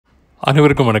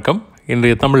அனைவருக்கும் வணக்கம்.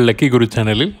 இன்றைய தமிழ் லக்கி குரு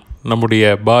சேனலில் நம்முடைய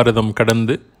பாரதம்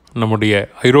கடந்து நம்முடைய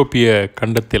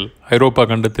ஐரோப்பா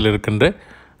கண்டத்தில் இருக்கின்ற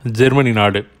ஜெர்மனி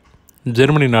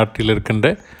நாட்டில்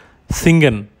இருக்கின்ற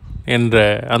சிங்கன் என்ற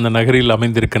அந்த நகரில்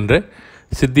அமைந்திருக்கின்ற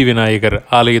சித்தி விநாயகர்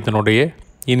ஆலயத்தினுடைய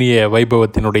இனிய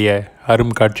வைபவத்தினுடைய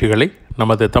அரும் காட்சிகளை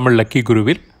நமது தமிழ் லக்கி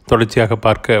குருவில் தொடர்ச்சியாக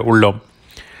பார்க்க உள்ளோம்.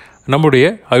 நம்முடைய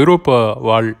ஐரோப்பா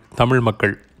வாழ் தமிழ்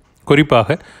மக்கள்,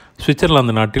 குறிப்பாக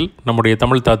சுவிட்சர்லாந்து நாட்டில் நம்முடைய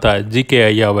தமிழ் தாத்தா ஜி.கே.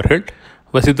 ஐயா அவர்கள்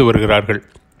வசித்து வருகிறார்கள்.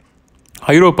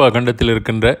 ஐரோப்பா கண்டத்தில்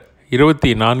இருக்கின்ற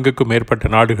 24க்கும் மேற்பட்ட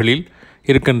நாடுகளில்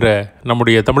இருக்கின்ற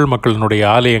நம்முடைய தமிழ் மக்களினுடைய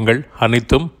ஆலயங்கள்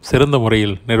அனைத்தும் சிறந்த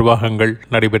முறையில் நிர்வாகங்கள்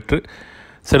நடைபெற்று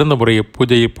சிறந்த முறையில்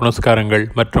பூஜை புனஸ்காரங்கள்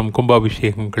மற்றும்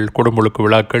கும்பாபிஷேகங்கள், குடமுழுக்கு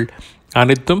விழாக்கள்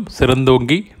அனைத்தும்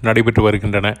சிறந்தோங்கி நடைபெற்று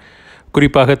வருகின்றன.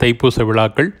 குறிப்பாக தைப்பூச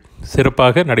விழாக்கள்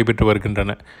சிறப்பாக நடைபெற்று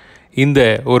வருகின்றன. இந்த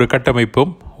ஒரு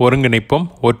கட்டமைப்பும் ஒருங்கிணைப்பும்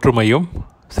ஒற்றுமையும்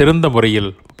சிறந்த முறையில்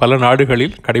பல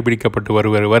நாடுகளில் கடைபிடிக்கப்பட்டு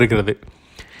வருகிறது.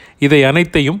 இதை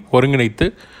அனைத்தையும் ஒருங்கிணைத்து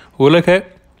உலக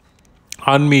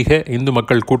ஆன்மீக இந்து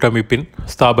மக்கள் கூட்டமைப்பின்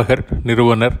ஸ்தாபகர்,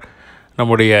 நிறுவனர்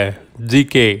நம்முடைய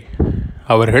ஜி.கே.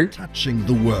 அவர்கள்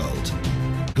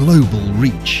Global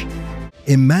reach.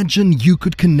 Imagine you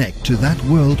could connect to that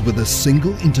world with a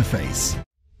single interface,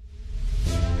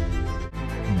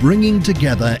 bringing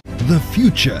together the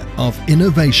future of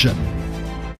innovation.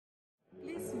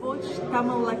 Please watch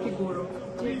Tamil Lucky Guru.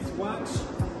 Please watch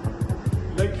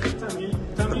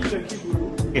Tamil Lucky Guru.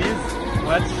 Please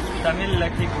watch Tamil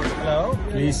Lucky Guru. Hello.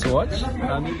 Please watch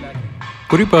Tamil Lucky.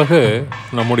 குறிப்பாக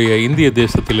நம்முடைய இந்திய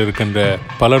தேசத்தில் இருக்கின்ற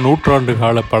பல நூற்றாண்டு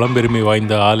கால பழம்பெருமை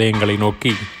வாய்ந்த ஆலயங்களை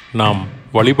நோக்கி நாம்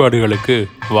வழிபாடுகளுக்கு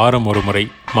வாரம் ஒரு முறை,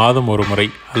 மாதம் ஒரு முறை,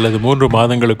 அல்லது 3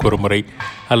 மாதங்களுக்கு ஒரு முறை,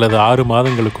 அல்லது 6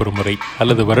 மாதங்களுக்கு ஒரு முறை,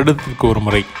 அல்லது வருடத்திற்கு ஒரு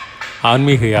முறை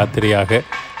ஆன்மீக யாத்திரையாக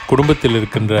குடும்பத்தில்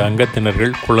இருக்கின்ற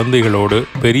அங்கத்தினர்கள், குழந்தைகளோடு,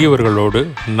 பெரியவர்களோடு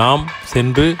நாம்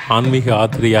சென்று ஆன்மீக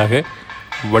யாத்திரையாக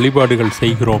வழிபாடுகள்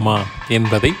செய்கிறோமா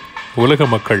என்பதை உலக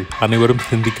மக்கள் அனைவரும்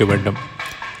சிந்திக்க வேண்டும்.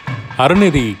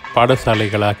 அறநெறி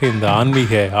பாடசாலைகளாக இந்த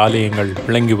ஆன்மீக ஆலயங்கள்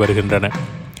விளங்கி வருகின்றன.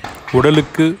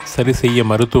 உடலுக்கு சரி செய்ய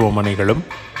மருத்துவமனைகளும்,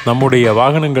 நம்முடைய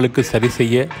வாகனங்களுக்கு சரி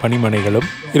செய்ய பணிமனைகளும்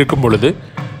இருக்கும் பொழுது,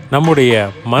 நம்முடைய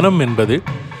மனம் என்பது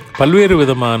பல்வேறு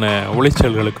விதமான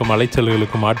உளைச்சல்களுக்கும்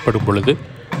அலைச்சல்களுக்கும் ஆட்படும் பொழுது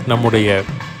நம்முடைய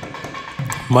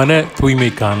மன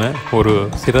தூய்மைக்கான ஒரு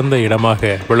சிறந்த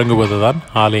இடமாக விளங்குவதுதான்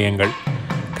ஆலயங்கள்.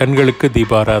 கண்களுக்கு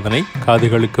தீபாராதனை,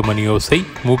 காதுகளுக்கு மணியோசை,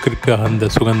 மூக்கிற்கு அந்த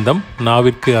சுகந்தம்,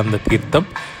 நாவிற்கு அந்த தீர்த்தம்,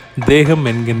 தேகம்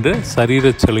என்கின்ற சரீர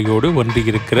சிலையோடு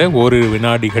ஒன்றியிருக்கிற ஓரிரு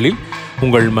வினாடிகளில்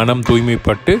உங்கள் மனம்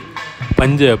தூய்மைப்பட்டு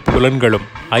பஞ்ச புலன்களும்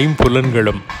 5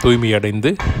 புலன்களும்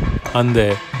தூய்மையடைந்து அந்த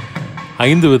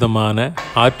 5 விதமான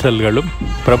ஆற்றல்களும்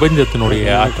பிரபஞ்சத்தினுடைய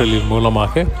ஆற்றலின்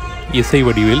மூலமாக இசை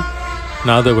வடிவில்,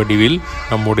 நாத வடிவில்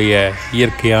நம்முடைய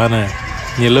இயற்கையான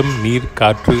நிலம், நீர்,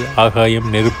 காற்று, ஆகாயம்,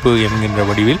 நெருப்பு என்கின்ற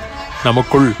வடிவில்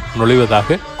நமக்குள்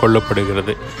நுழைவதாக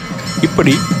கொள்ளப்படுகிறது.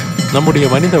 இப்படி நம்முடைய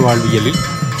மனித வாழ்வியலில்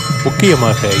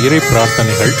முக்கியமாக இறை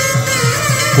பிரார்த்தனைகள்,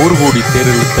 ஊர்கூடி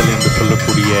தேரெழுத்தல் என்று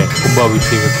சொல்லக்கூடிய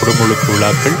கும்பாபிஷேக குடமுழுக்கு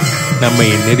விழாக்கள் நம்மை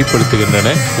நெறிப்படுத்துகின்றன,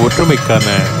 ஒற்றுமைக்கான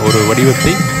ஒரு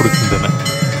வடிவத்தை கொடுக்கின்றன.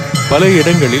 பல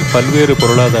இடங்களில் பல்வேறு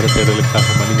பொருளாதார தேடலுக்காக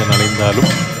மனிதன்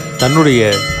அலைந்தாலும் தன்னுடைய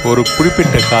ஒரு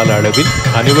குறிப்பிட்ட கால அளவில்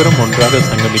அனைவரும் ஒன்றாக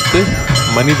சங்கமித்து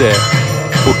மனித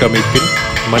கூட்டமைப்பின்,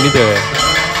 மனித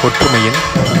ஒற்றுமையின்,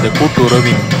 அந்த கூட்டு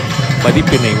உறவின்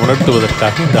மதிப்பினை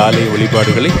உணர்த்துவதற்காக இந்த ஆலய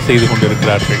வழிபாடுகளை செய்து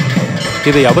கொண்டிருக்கிறார்கள்.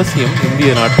 இதை அவசியம்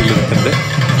இந்திய நாட்டில் இருக்கின்ற,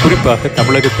 குறிப்பாக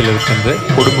தமிழகத்தில் இருக்கின்ற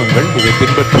குடும்பங்கள் இதை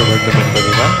பின்பற்ற வேண்டும்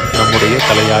என்பதுதான் நம்முடைய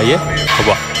தலையாய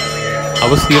அவா.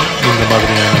 அவசியம் இந்த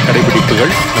மாதிரியான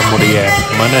கடைபிடிப்புகள் நம்முடைய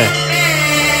மன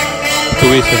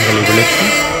துவேஷங்களை விளக்கி,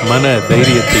 மன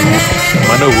தைரியத்தை ஊட்டி,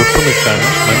 மன ஒற்றுமைக்கான,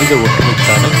 மனித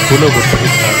ஒற்றுமைக்கான, குல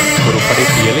ஒற்றுமைக்கான ஒரு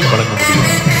படைப்பியலை வழங்க முடியும்.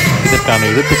 இதற்கான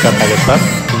எடுத்துக்காட்டாகத்தான்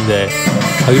இந்த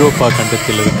ஐரோப்பா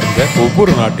கண்டத்தில் இருக்கின்ற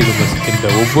ஒவ்வொரு நாட்டிலும் வசிக்கின்ற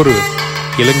ஒவ்வொரு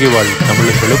இலங்கை வாழ்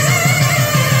தமிழர்களும்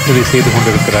இதை செய்து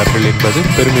கொண்டிருக்கிறார்கள் என்பது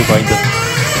பெருமை வாய்ந்தது.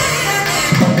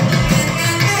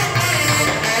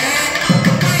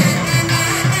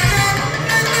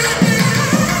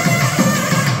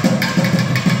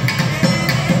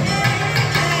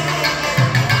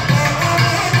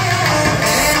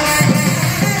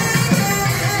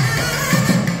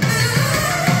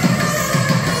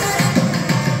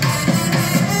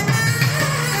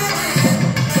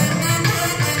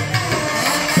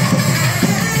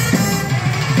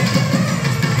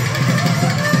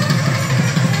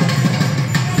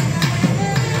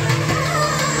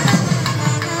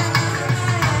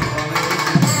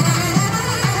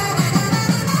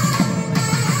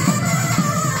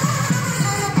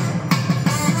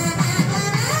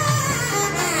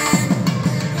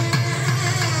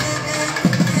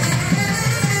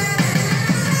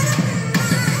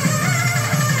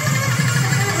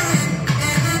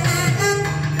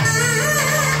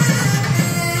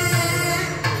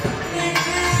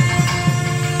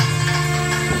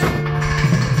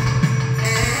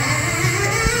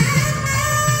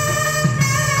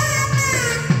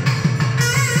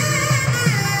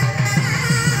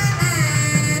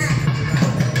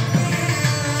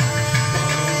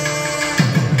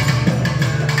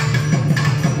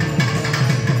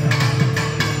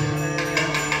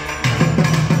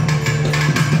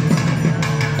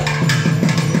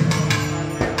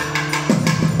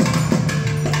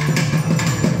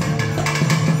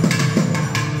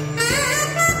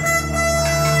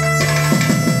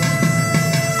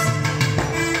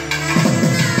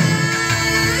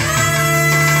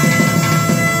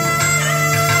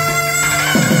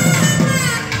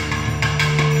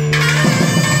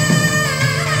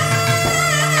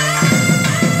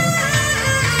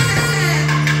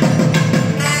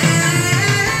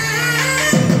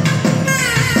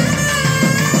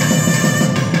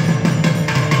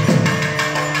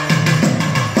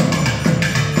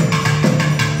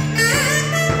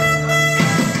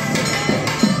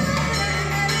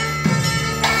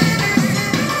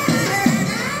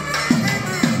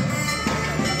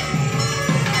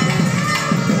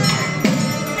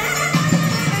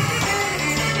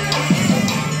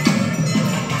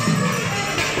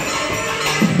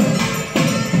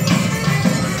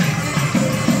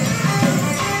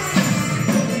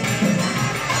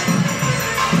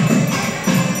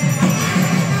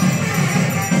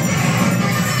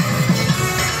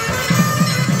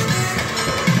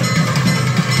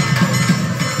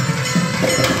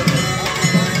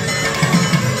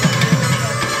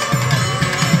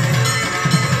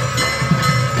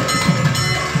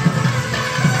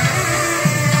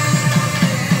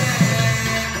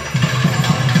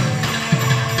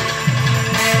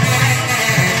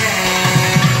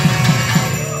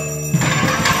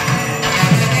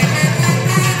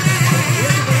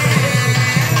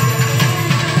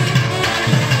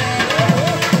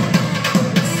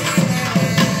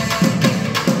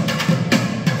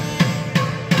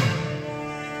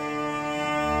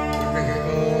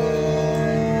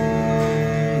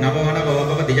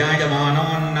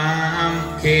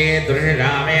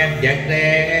 जग्रे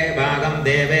भागं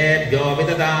देवेभ्यो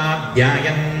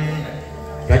विददाध्यायन्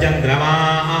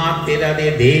प्रचन्द्रमातिरति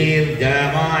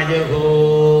दीर्घमायुः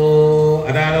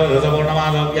अदालो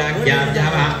रसपूर्णमादं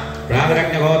व्याख्यास्यामः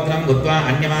प्रातरज्ञगोत्रं भूत्वा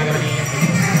अन्यमागमनीयम्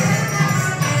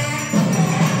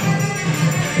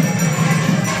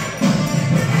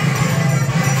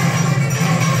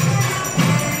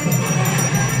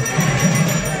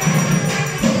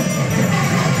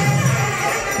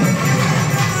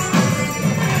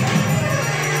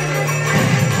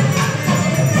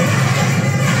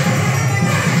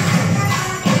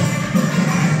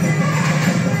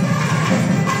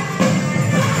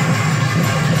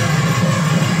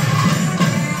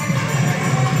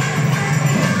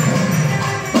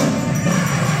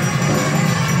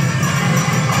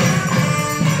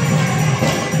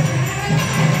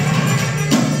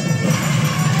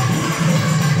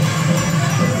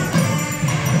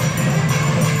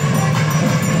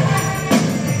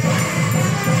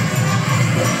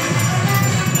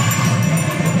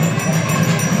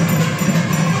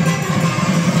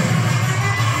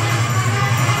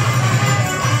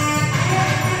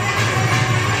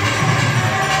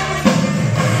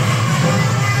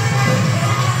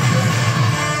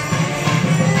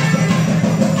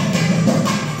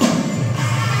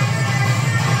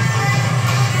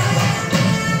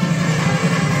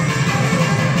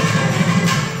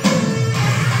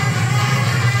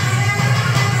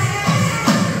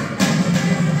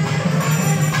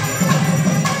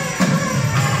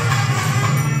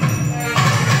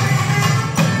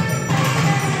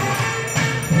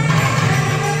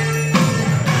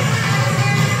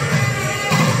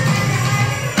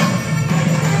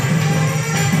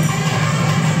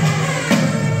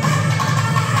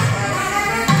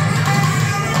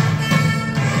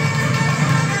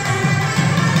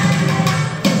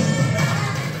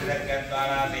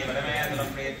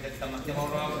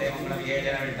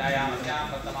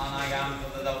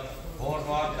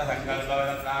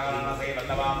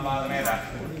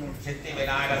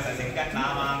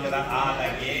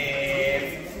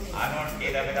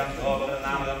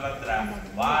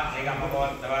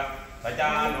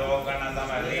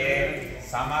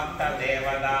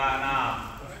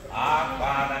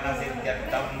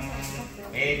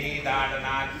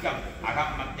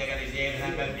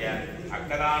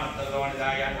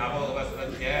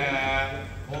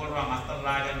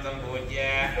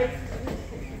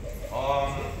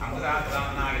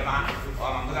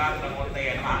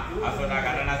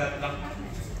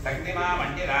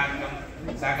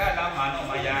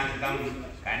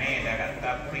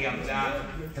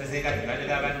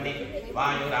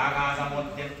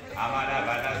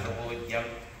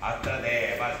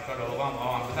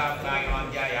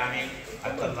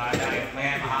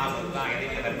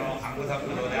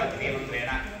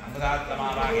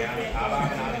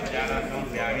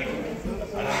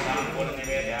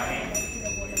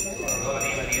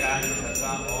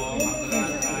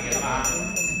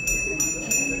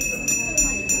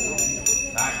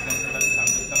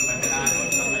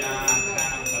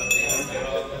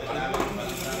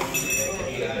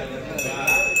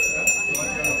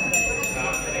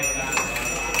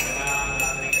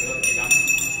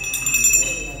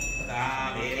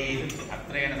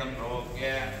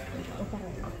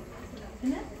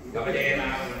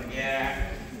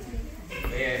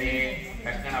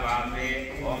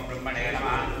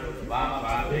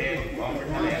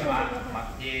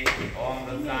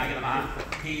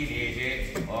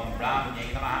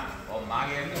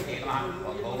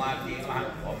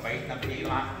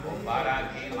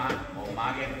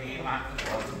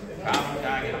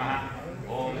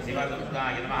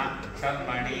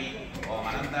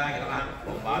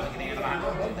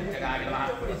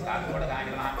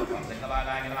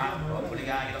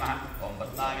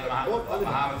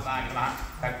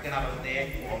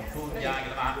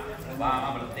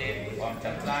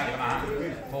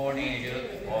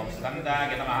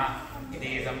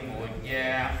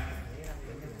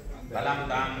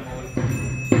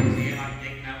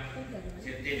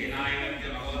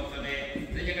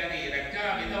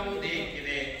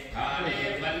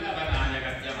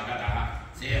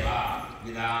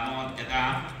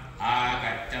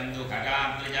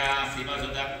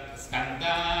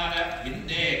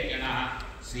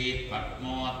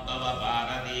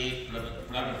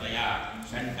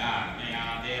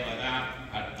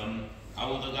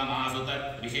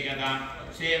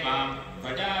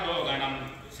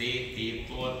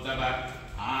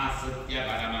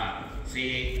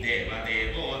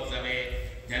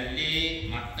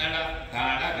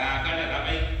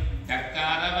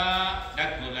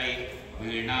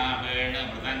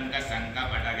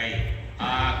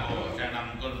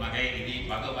ஆகோஷணம் குர்மகை இதி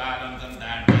பகவானம்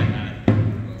சந்தாட்சண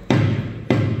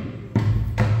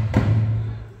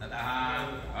ததா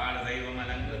பாலசைவம்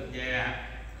அலங்கிருத்ய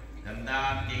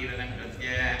கந்தாத்தீரலங்கிருத்ய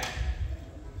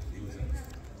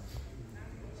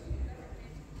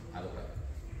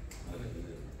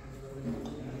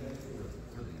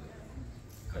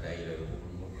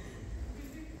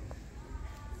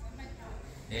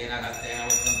तेन हस्तेन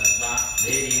वस्त्रं दत्त्वा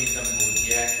देवीं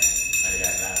सम्पूज्य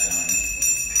हरिदासाश्रमणि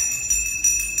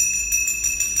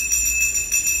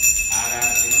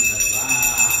आरात्रिं दत्त्वा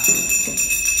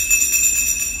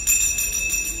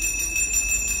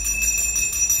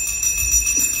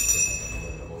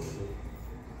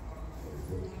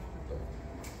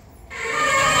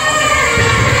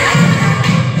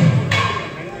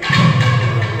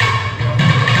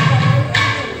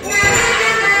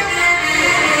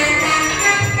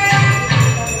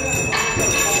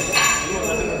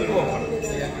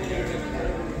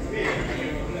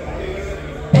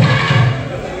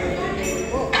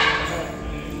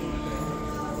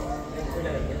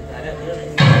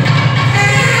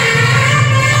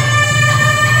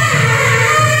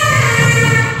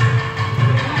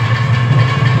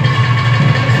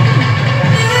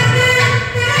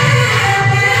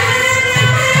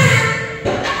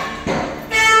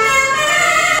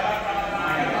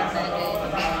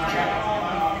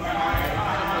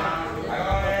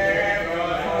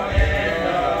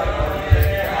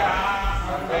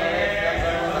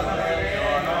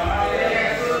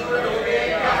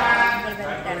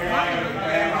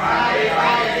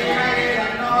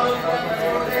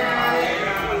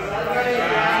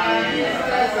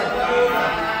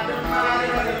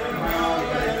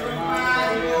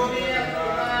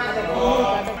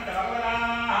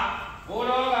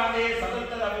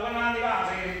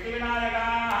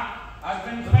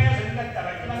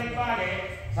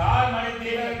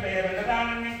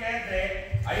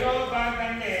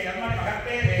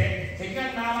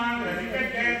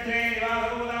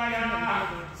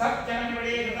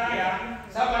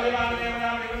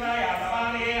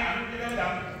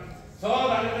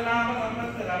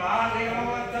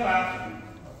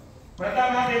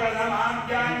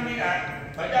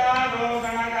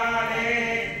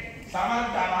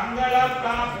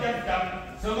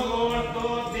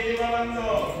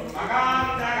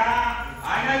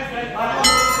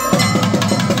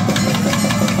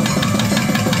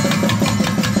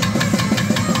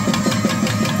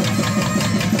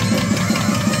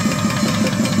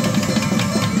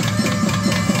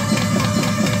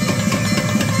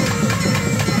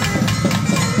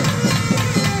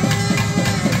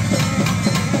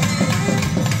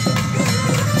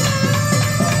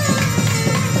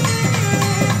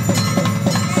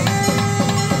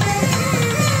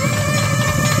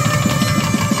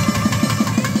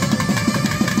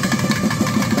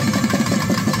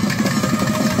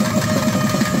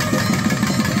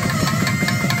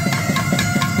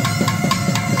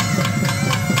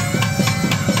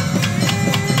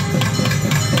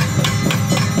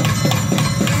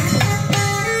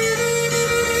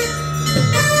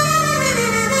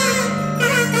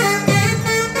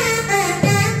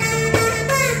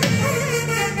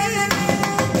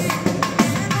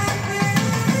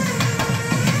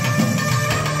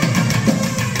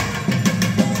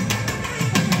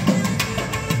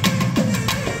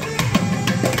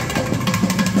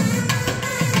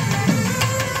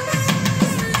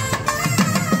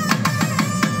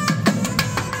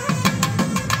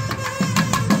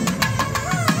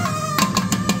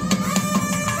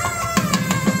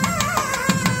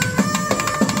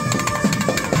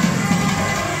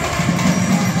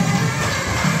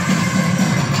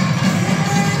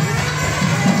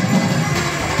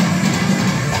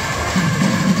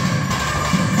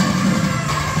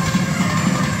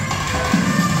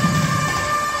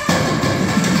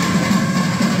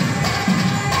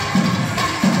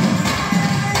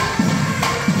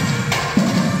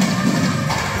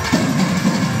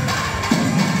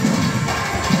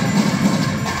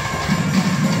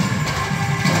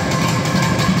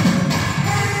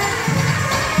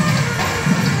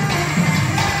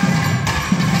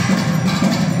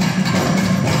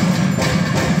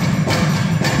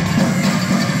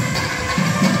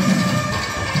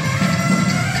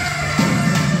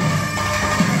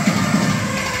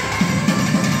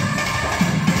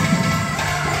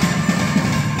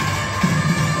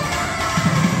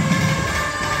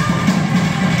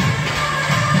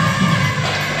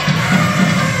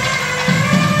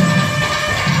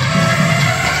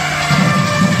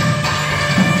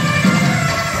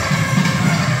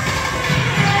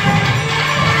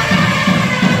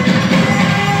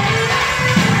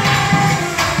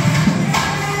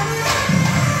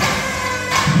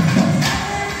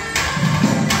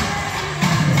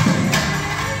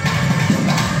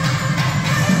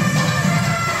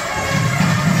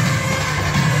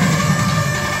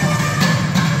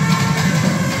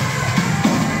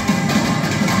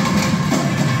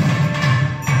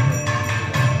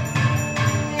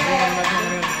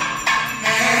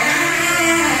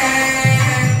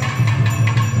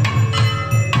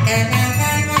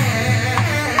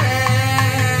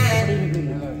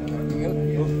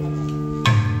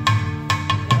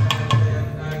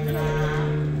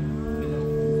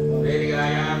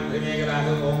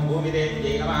ஓம்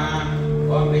பூமிதேவ்யை நமः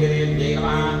ஓம் பிரியதேவ்யை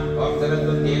நமः ஓம்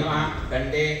சரஸ்வத்யை நமः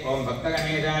கண்டே ஓம்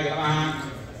பக்தகணேசாய நமः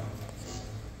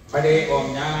படே ஓம்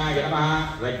ஞானாய நமः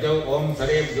ரஜ்ஜௌ ஓம்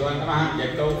சரேப்யோ நமः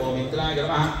ஜட்டௌ ஓம் இந்திராய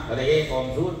நமः ஹதயே ஓம்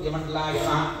சூர்யமண்டலாய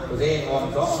நமः உதே ஓம்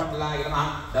சோமமண்டலாய நமः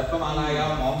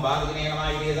தத்வமாலாயாம் ஓம் பாதுகினே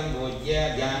நமः இதி சம்பூஜ்ய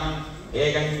தியானம்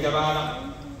ஏகஞ்சபாலம்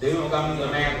திருமுகம்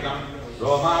துர்நேத்ரம்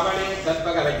ரோமாவளி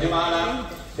தத்வகரஜ்ஜுமாலம்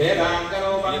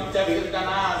வேதாங்கரோபம் ச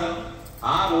விருத்தநாசம்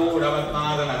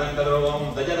ஆரூಢவத்மாதனதந்தரோம்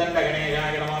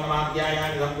தஜதண்டகணேயாய நமோ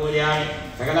நமாத்யாயானி சம்பூர்யாமி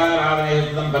சகலாராதனே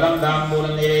சுத்தம் பலம்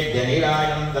தாம்பூலம் நைவேத்ய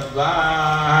நீராஜனம் தத்வா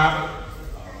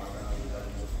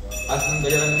அஸ்மின்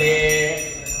தஜதந்தே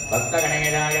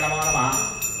பக்தகணேயாய நமோ நமः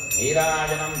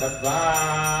நீராஜனம் தத்வா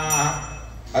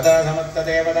அத சமஸ்த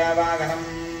தேவதாவாகனம்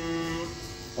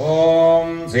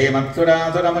ஓம்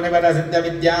ஸ்ரீமத்சுராசுரமுனிவர சித்த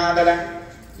வித்யாதர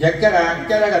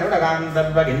யக்கராக்கர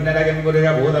கருடகாந்தர்வ கிண்ணரகிம்புருஷ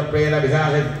பூதப்ரேத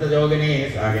விசாசித்தஜோகினி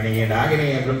சாகினி நாகினி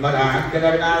பிரம்மராக்கர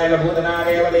விநாயக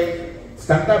பூதநாதேவதே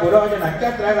ஸ்கந்த புரோஜ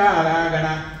நக்கத்ரகாராகண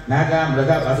நக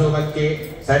மிருக பசுபக்கி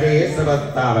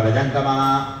சரீஸ்வரஸ்தாவர ஜங்கமா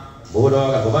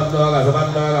பூலோக புபல்லோக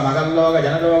சுபல்லோக மகல்லோக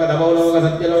ஜனலோக தபோலோக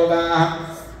சத்யலோகாः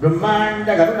பிரம்மாண்ட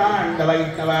கருடாண்ட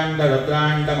வைஷ்ணவாண்ட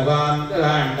ருத்ராண்ட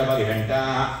முகாந்தராண்ட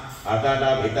மகிரண்டாः அதல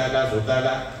விதல சுதல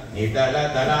நிதல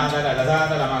தலாதல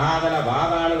ரசாதல மகாதல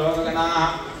பாதாள லோககணாः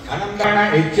அனந்தன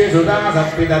இச்சி சுதா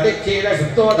சப்பித திச்சீர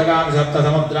சுத்தோதகாம் சப்த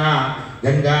சமுத்ரா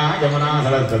கங்கா யமுனா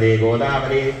சரஸ்வதி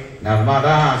கோதாவரி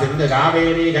நர்மதா சிந்து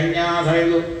காவேரி கன்யா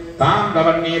சரயு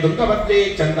தாமிரபர்ணி துங்கபத்ரி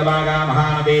சந்திரபாகா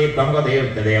மகாநதி பிரமுக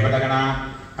தீர்த்த தேவதகணா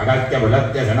அகஸ்த்ய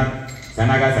புலத்ய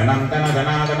சனக சனந்தன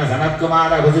சனாதன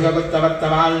சனத்குமார குஜுகபுத்தவத்த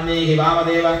வால்மீகி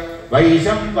வாமதேவ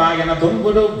வைஷம்பாயன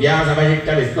தும்புடு வியாச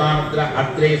வசிஷ்ட விஸ்வாமித்ர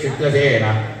அத்ரி சித்ரசேன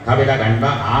கபில கண்வ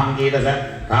ஆங்கீரச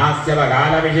காஸ்யப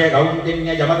காலவிஷய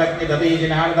கௌண்டின்ய ஜமதக்னி ததீசி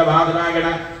நாரத பாதுராகண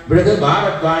பிருகு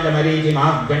பாரத்வாஜ மரீசி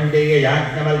மார்கண்டேய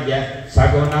யாஜ்ஞவல்ய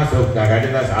சகுன சுக்த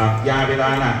கடித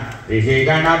சாத்யாபிதான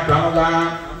ரிஷிகண பிரமுகா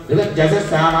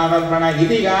ऋतजसस्तामादर्पण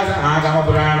इतिहास आगम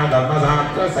पुराण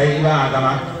धर्मशास्त्र शैवागम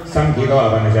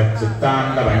संहितोपनिषत्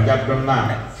सिद्धान्त पंचब्रह्म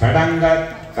षडंग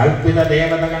कल्पित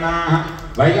देवतगणाः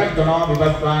वैकर्तुनो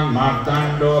विपत्वान्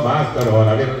मार्ताण्डो भास्करो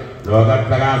रविर्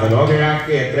लोकप्रकाश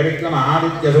लोकयाक्ये त्रिविक्रम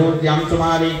आदित्य सूर्यं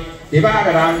सुमारि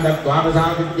दिवाकरान्त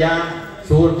द्वादशादित्या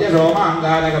सूर्य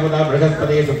सोमाङ्गारकबुध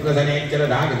बृहस्पति शुक्रशनेश्वर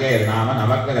रागकेर नाम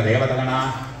नवग्रह देवतगणाः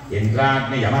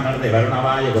इंद्राग्नि यमनर्दि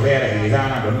वरुणवायु कुबेर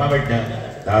ईशान ब्रह्मविष्णु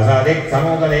दशाधिक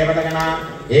समूह देवतगणा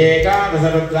एकादश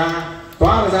रुद्रा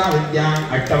द्वादशा विद्या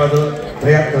अष्टवधु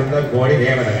त्रयस्तर कोटि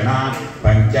देवतगणा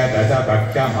पंचदश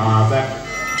पक्ष मास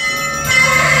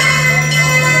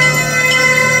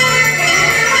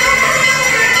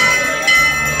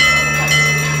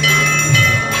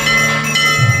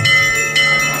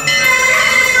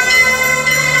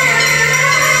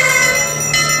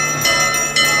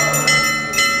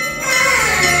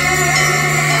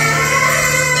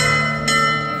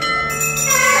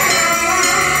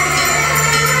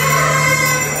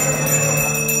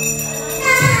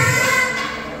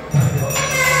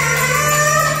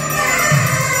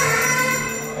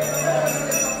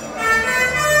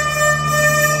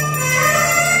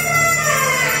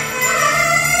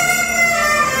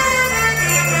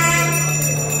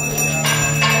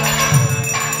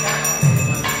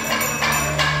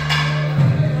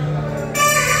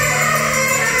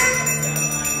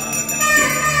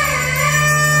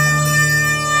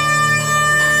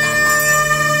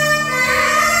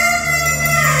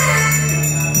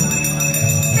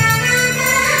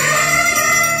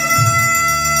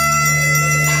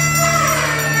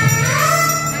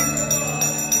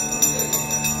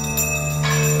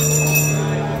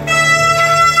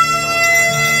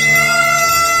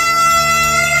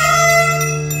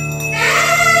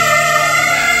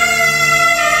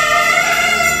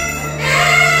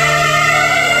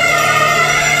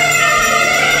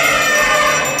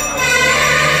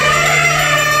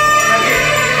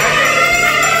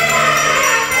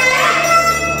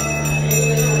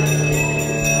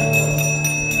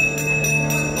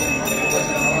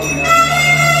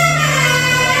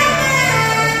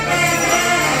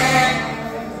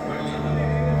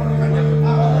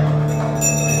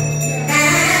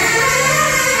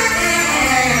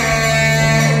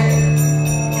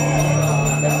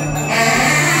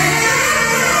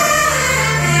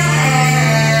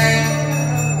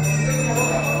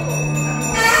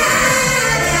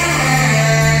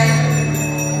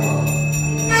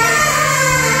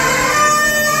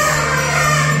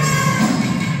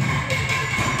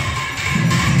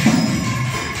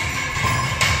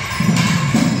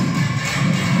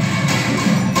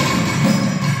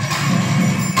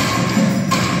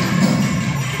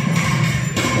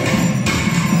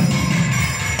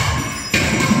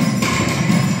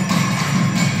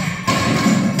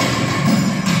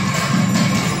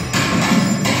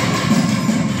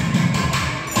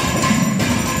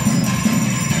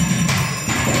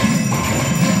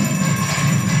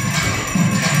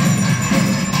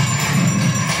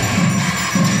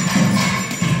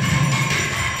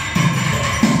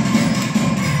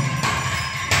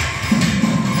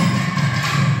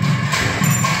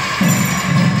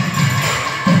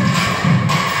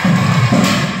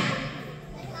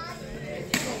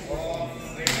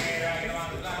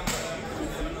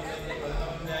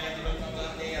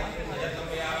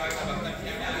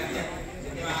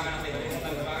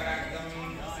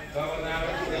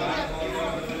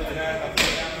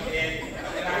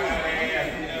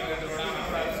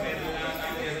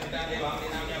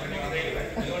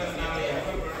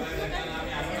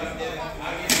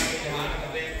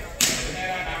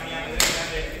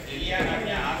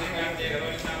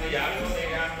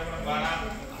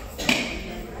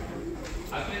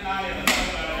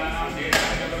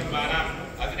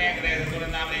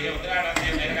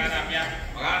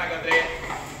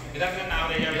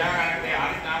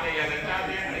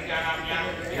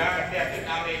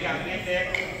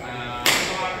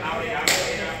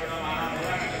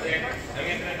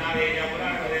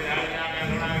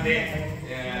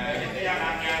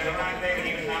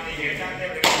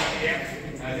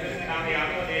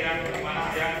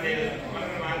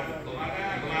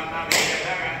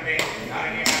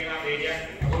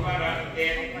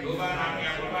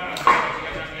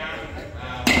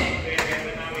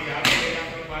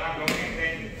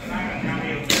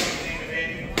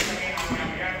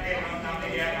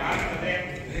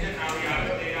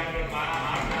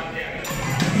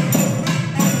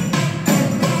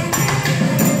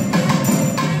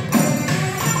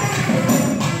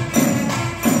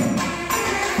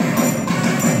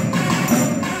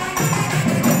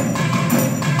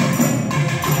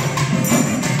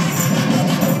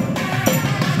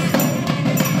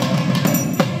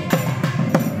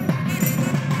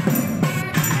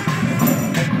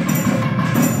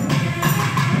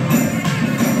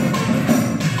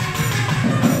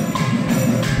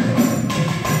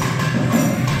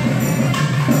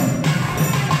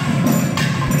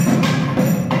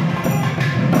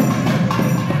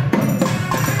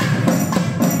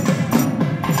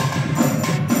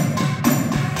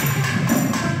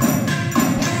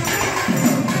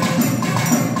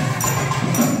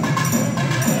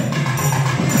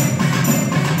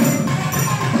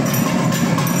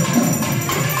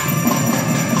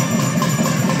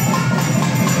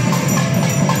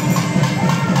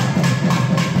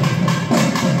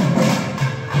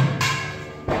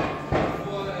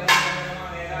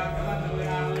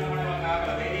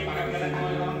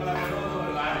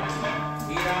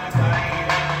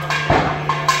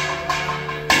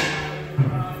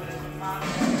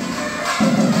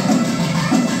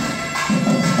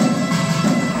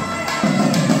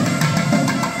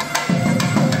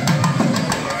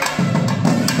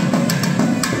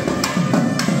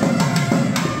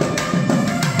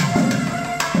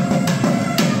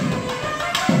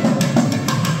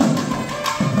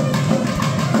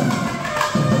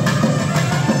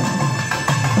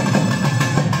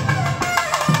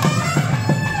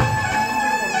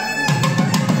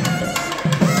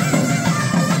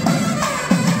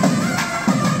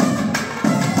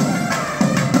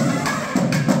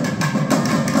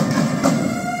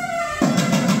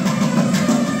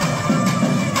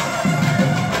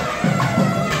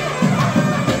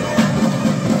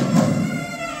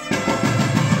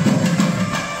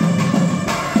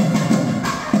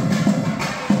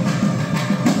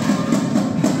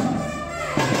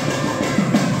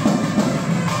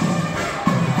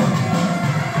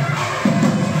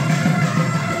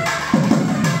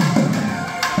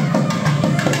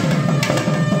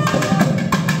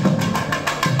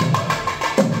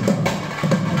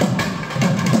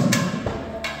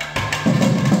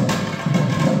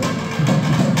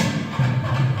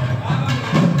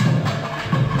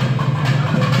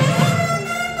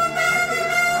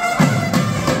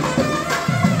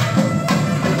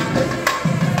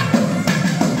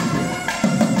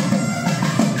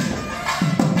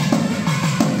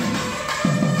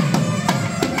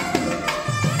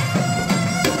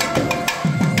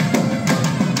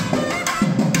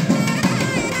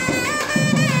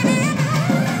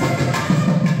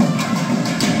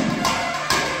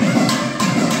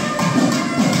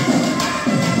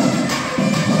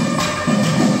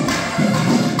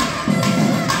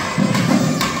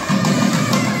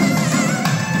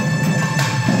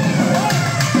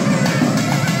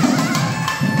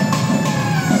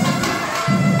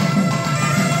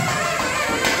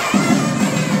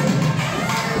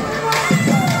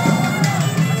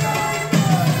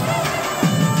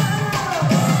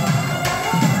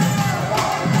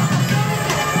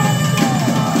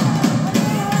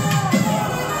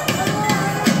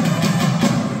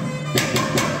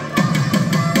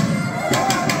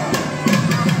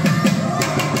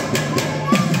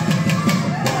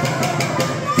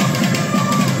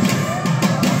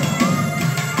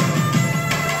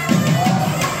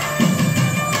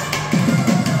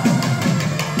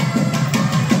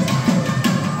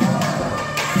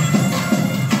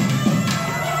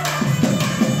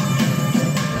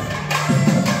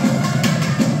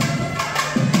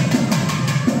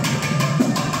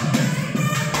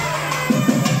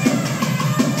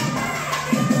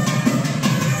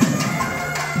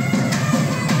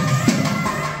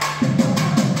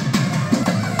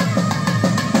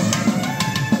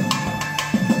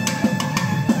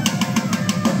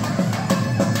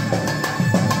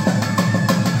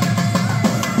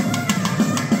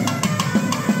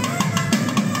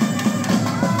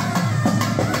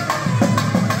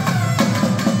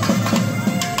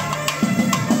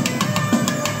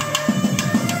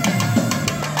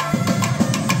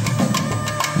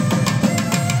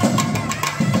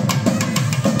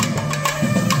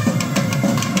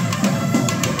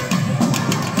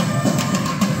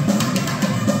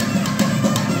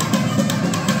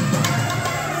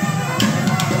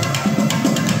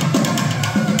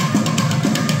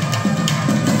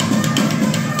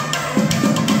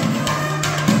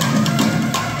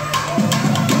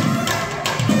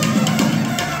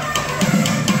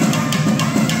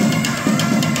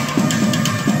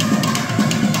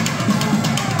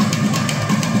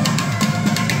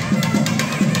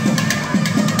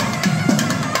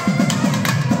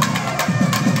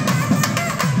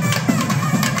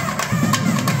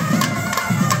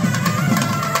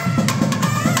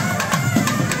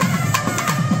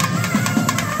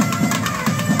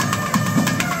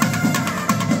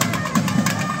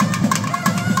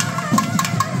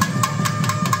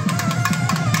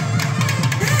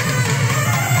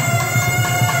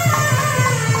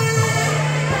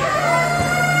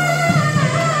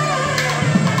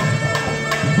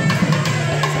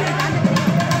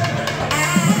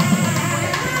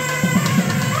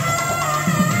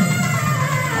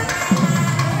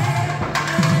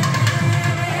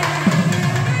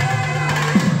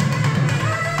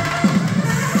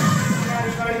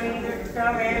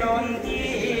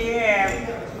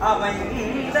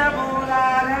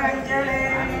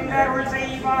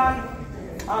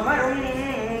அமரும்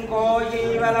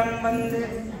கோயில் வலம் வந்து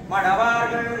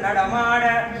மடவார்கள் நடமாட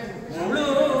முழு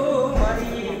மதி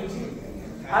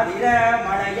அதிர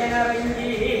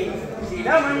மழையனரங்கி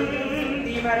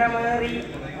சிலமந்தி மரமறி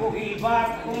புகில்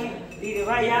பார்க்கும்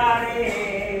திருவையாரே.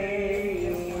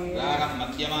 ராகம்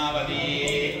மத்தியமாவதி.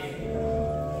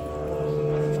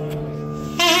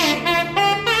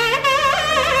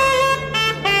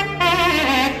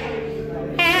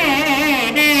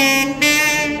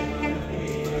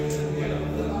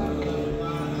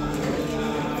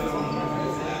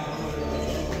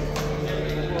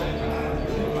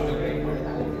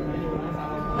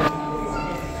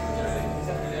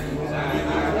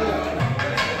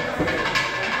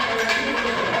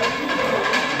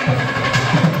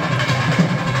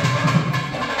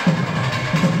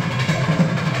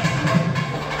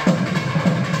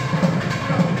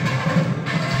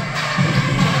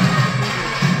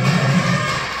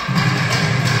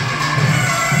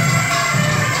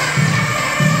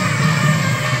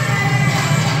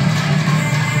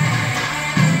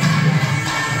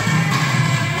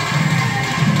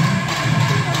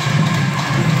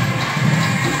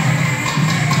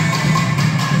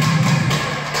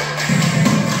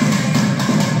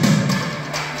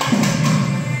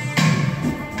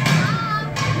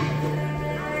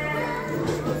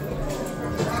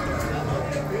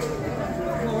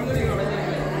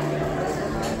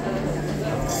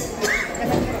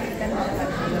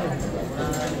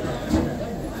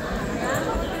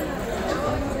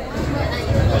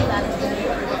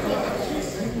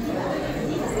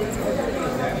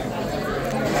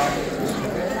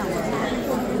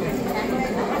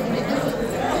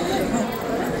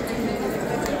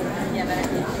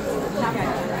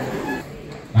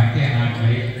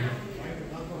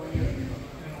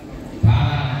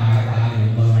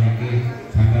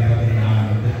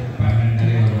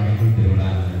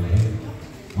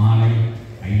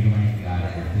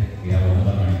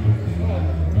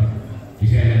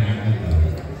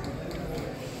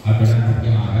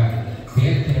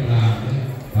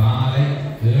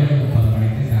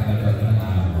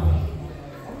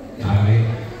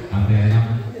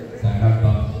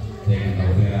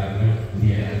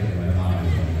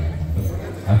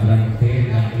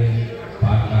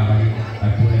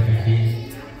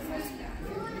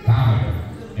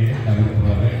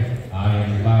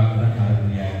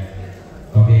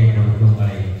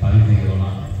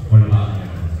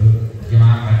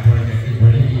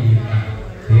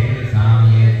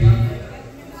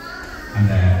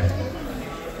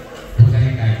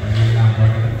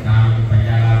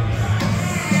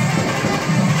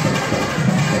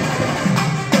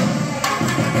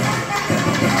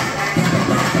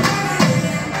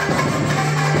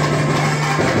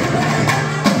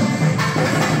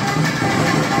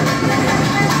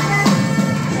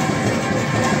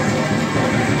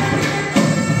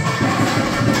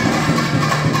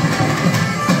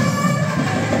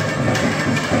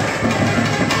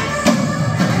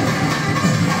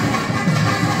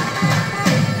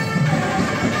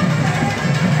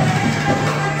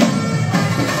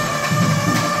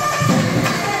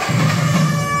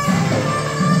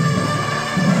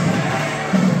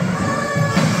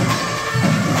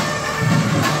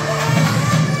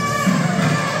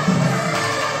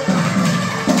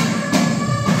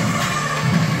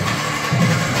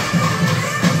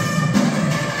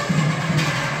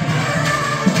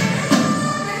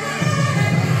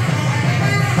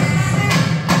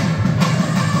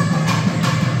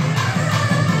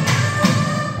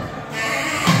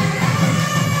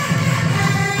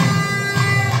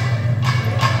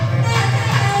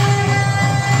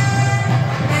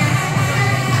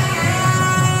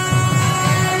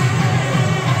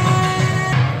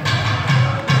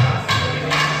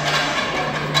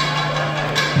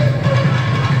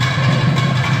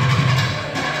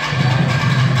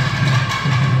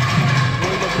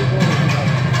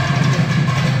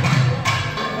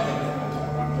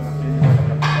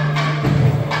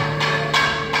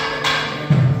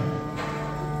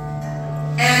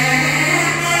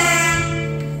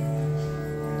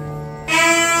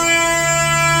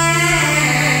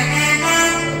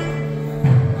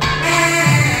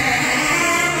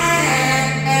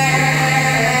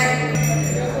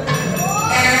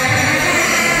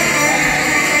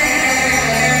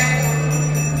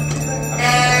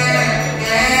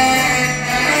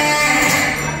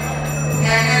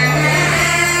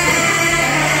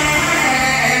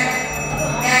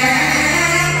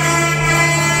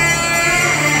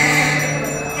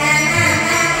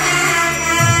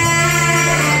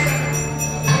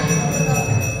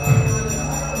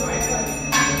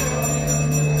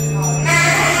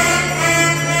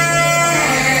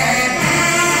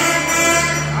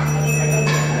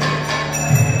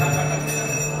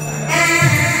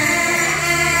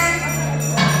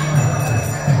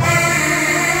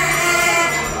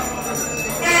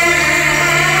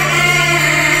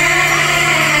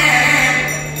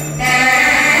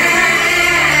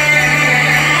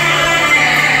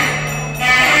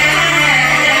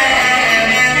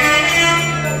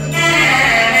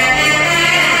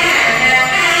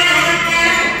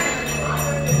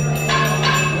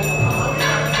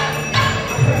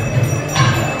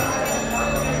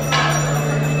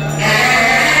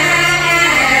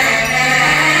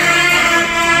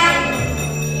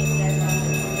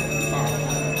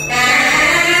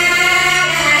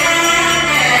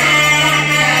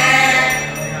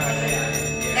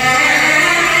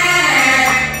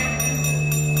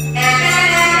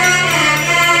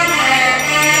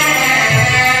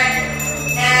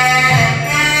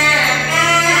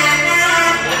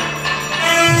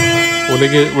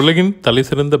 உலகின்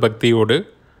தலைசிறந்த பக்தியோடு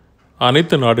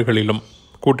அனைத்து நாடுகளிலும்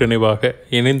கூட்டிணைவாக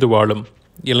இணைந்து வாழும்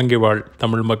இலங்கை வாழ்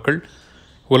தமிழ் மக்கள்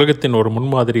உலகத்தின் ஒரு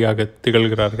முன்மாதிரியாக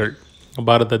திகழ்கிறார்கள்.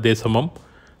 பாரத தேசமும்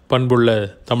பண்புள்ள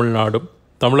தமிழ்நாடும்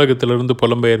தமிழகத்திலிருந்து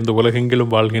புலம்பெயர்ந்து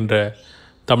உலகெங்கிலும் வாழ்கின்ற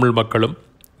தமிழ் மக்களும்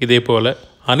இதேபோல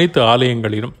அனைத்து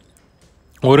ஆலயங்களிலும்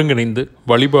ஒருங்கிணைந்து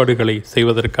வழிபாடுகளை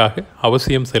செய்வதற்காக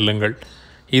அவசியம் செல்லுங்கள்.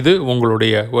 இது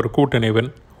உங்களுடைய ஒரு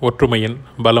கூட்டிணைவின் ஒற்றுமையின்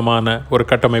பலமான ஒரு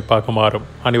கட்டமைப்பாக மாறும்.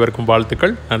 அனைவருக்கும்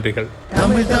வாழ்த்துக்கள், நன்றிகள்.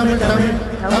 தமிழ் தமிழ் தமிழ்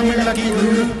தமிழ் லக்கி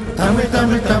குரு, தமிழ்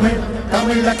தமிழ் தமிழ்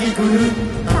தமிழ் லக்கி குரு.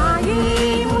 தாயே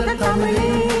முதல் தமிழே,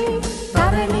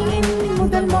 தரணியின்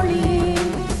முதல் மொழியே.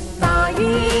 தாயே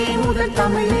முதல்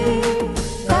தமிழே,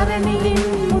 தரணியின்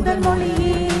முதல்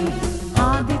மொழியே.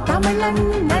 ஆதி தமிழன்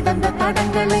நடந்த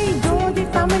தடங்களை ஜோதி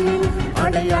தமிழில்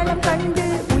அடையாளம் கண்டு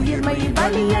உயிர்மையில்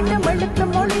வழி எண்ணும் எழுத்து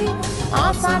மொழி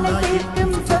ஆசானை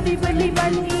சேர்க்கும் சொதி வெளி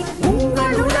வழி.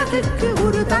 உங்கள் உலகுக்கு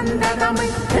ஒரு தந்த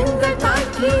தமிழ், எங்கள்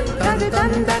தாய்க்கு கரு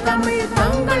தந்த தமிழ்,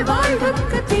 தங்கள்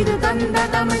வாழ்வுக்கு திரு தந்த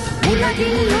தமிழ்,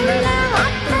 உலகில் உள்ள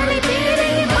அத்தனை பேரை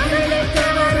மகிழ்விக்க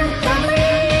வரும் தமிழ்.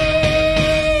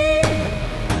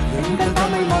 எங்கள்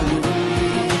தமிழ் மொழி,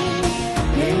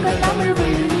 எங்கள் தமிழ்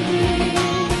வழி,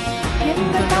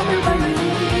 எங்கள் தமிழ் வழி.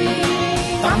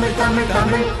 தமிழ் தமிழ்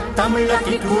தமிழ் தமிழ்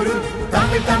லக்கி குரு,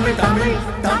 தமிழ் தமிழ் தமிழ்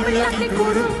தமிழ் லக்கி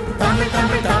குரு, தமிழ்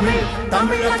தமிழ் தமிழ்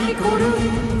தமிழ் லக்கி குரு.